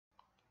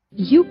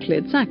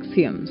Euclid's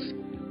axioms.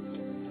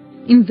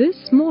 In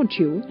this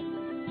module,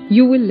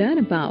 you will learn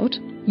about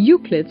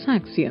Euclid's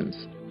axioms.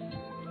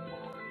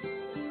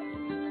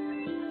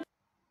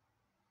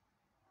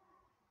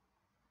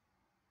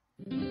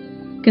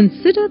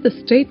 Consider the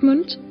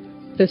statement,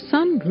 "The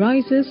sun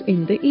rises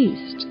in the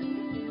east."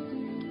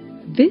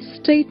 This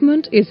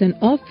statement is an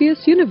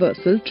obvious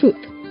universal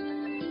truth.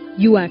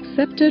 You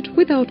accept it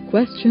without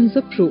questions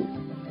or proof.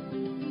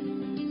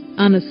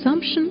 An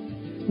assumption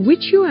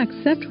which you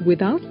accept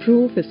without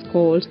proof is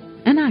called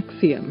an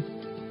axiom.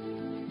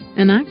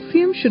 An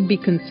axiom should be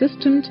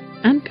consistent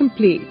and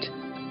complete.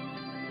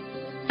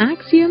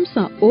 Axioms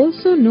are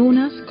also known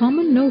as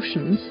common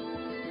notions,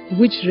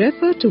 which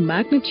refer to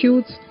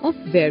magnitudes of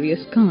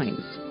various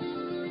kinds.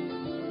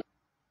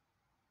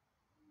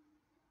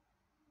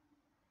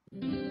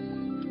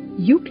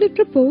 Euclid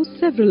proposed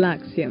several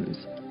axioms.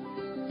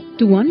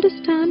 To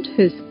understand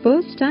his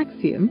first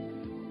axiom,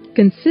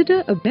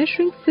 consider a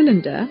measuring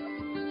cylinder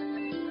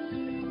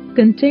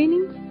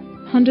containing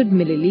 100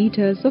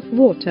 milliliters of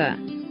water.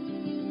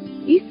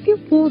 If you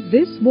pour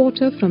this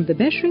water from the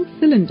measuring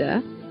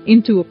cylinder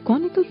into a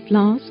conical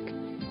flask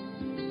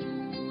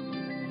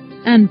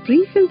and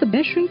refill the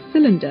measuring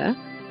cylinder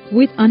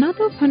with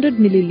another 100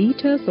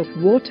 milliliters of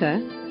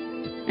water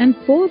and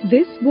pour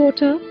this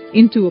water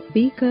into a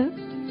beaker,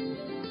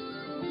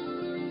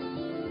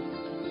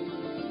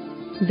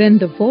 then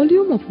the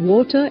volume of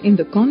water in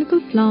the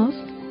conical flask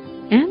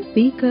and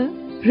beaker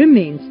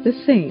remains the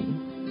same.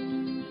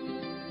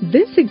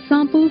 This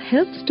example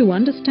helps to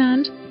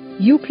understand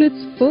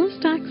Euclid's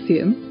first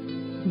axiom,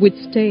 which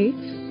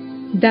states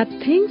that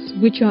things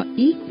which are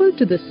equal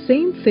to the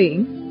same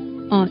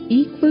thing are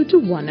equal to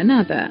one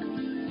another.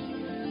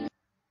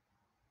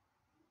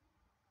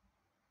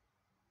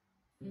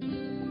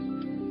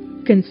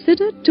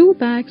 Consider two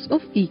bags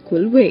of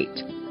equal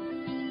weight.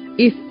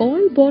 If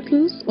all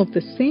bottles of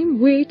the same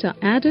weight are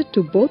added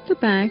to both the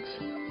bags,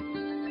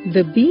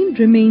 the bean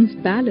remains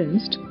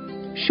balanced,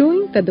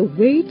 showing that the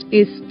weight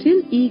is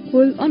still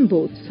equal on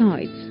both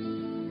sides.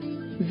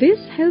 This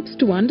helps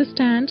to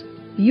understand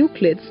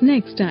Euclid's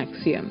next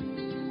axiom.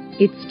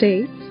 It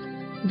states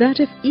that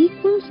if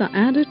equals are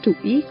added to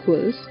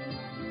equals,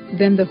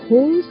 then the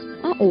wholes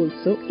are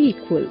also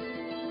equal.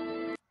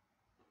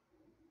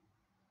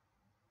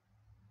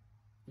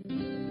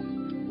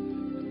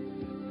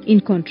 In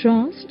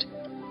contrast,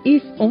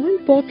 if all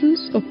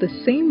bottles of the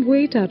same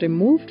weight are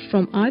removed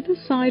from either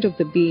side of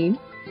the bean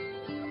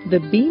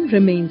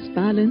remains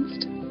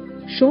balanced,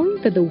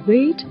 showing that the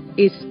weight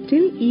is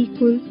still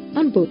equal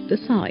on both the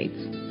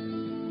sides.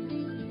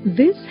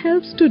 This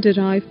helps to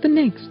derive the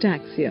next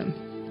axiom.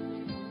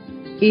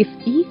 If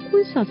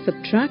equals are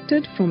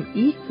subtracted from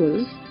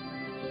equals,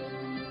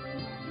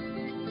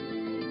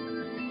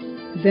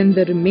 then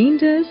the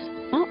remainders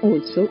are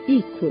also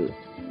equal.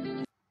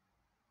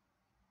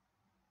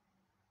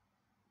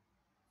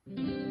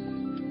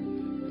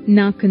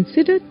 Now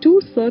consider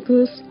two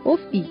circles of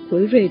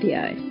equal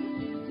radii.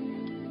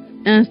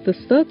 As the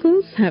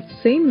circles have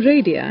same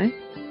radii,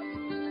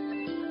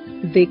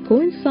 they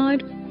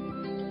coincide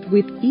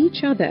with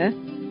each other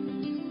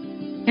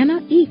and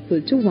are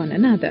equal to one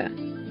another.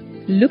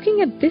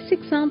 Looking at this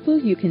example,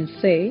 you can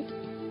say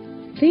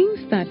things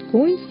that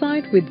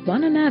coincide with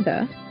one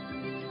another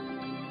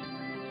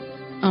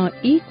are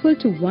equal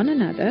to one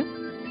another,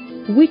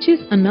 which is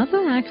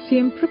another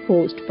axiom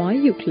proposed by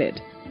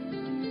Euclid.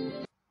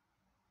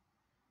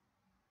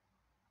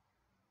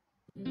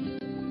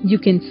 You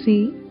can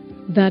see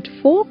that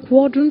four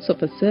quadrants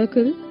of a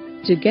circle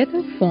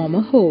together form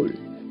a whole.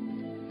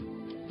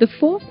 The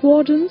four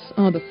quadrants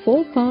are the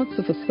four parts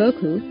of a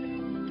circle,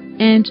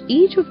 and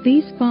each of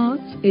these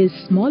parts is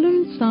smaller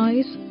in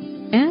size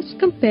as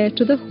compared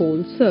to the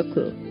whole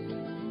circle.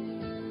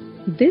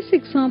 This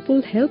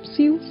example helps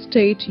you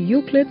state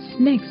Euclid's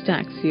next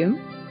axiom: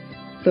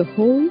 the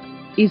whole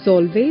is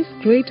always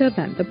greater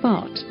than the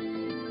part.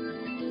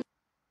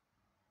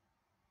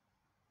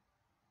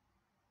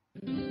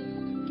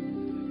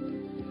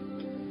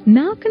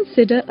 Now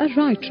consider a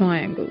right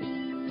triangle.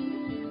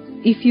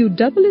 If you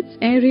double its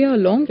area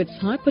along its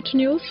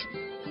hypotenuse,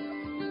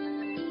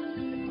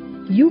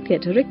 you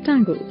get a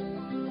rectangle.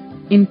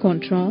 In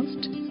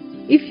contrast,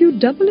 if you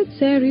double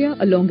its area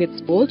along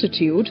its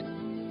altitude,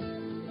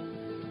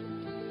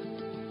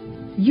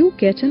 you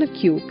get an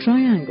acute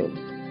triangle.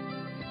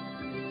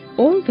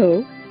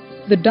 Although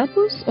the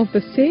doubles of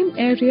the same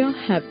area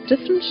have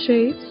different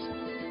shapes,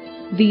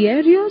 the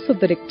areas of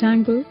the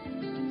rectangle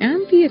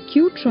and the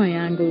acute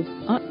triangle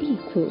are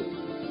equal.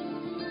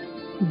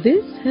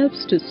 This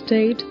helps to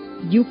state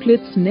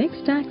Euclid's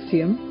next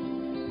axiom: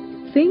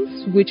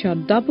 things which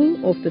are double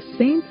of the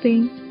same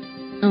thing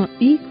are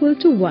equal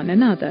to one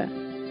another.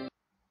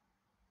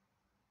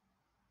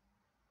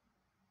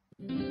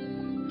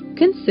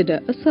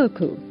 Consider a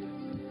circle.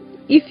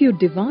 If you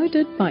divide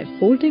it by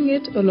folding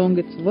it along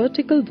its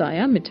vertical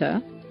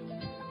diameter,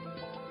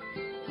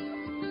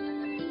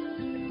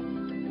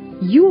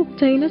 you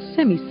obtain a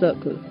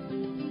semicircle.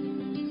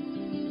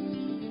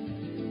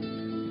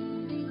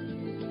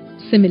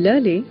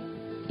 Similarly,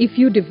 If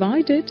you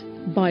divide it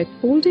by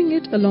folding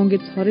it along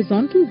its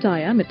horizontal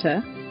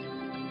diameter,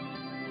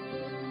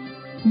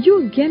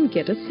 you again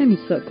get a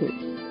semicircle.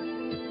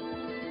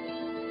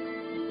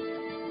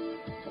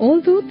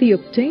 Although the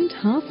obtained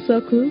half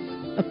circles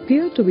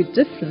appear to be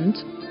different,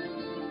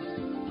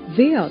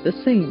 they are the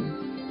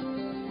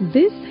same.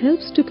 This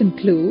helps to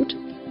conclude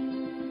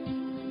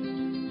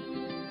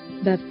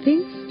that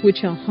things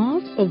which are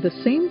halves of the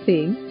same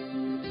thing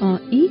are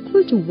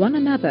equal to one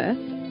another,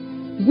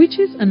 which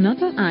is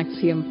another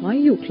axiom by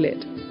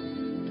Euclid.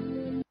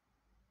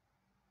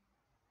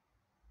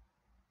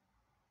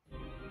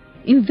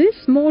 In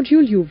this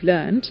module you've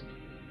learned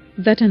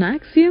that an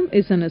axiom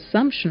is an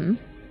assumption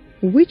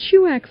which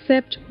you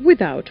accept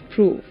without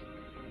proof.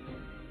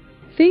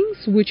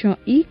 Things which are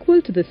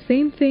equal to the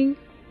same thing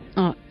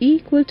are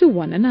equal to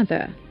one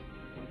another.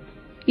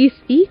 If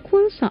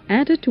equals are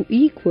added to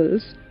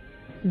equals,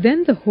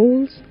 then the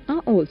wholes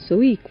are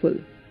also equal.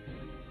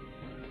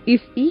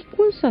 If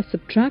equals are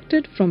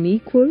subtracted from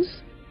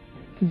equals,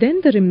 then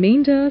the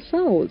remainders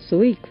are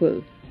also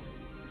equal.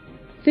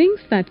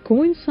 Things that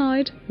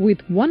coincide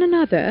with one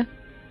another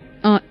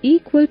are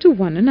equal to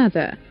one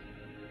another.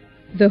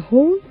 The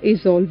whole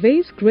is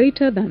always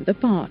greater than the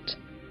part.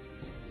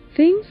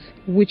 Things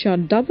which are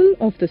double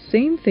of the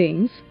same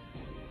things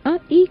are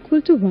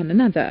equal to one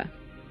another.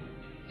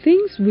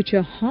 Things which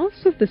are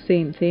halves of the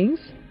same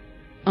things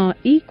are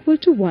equal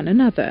to one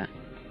another.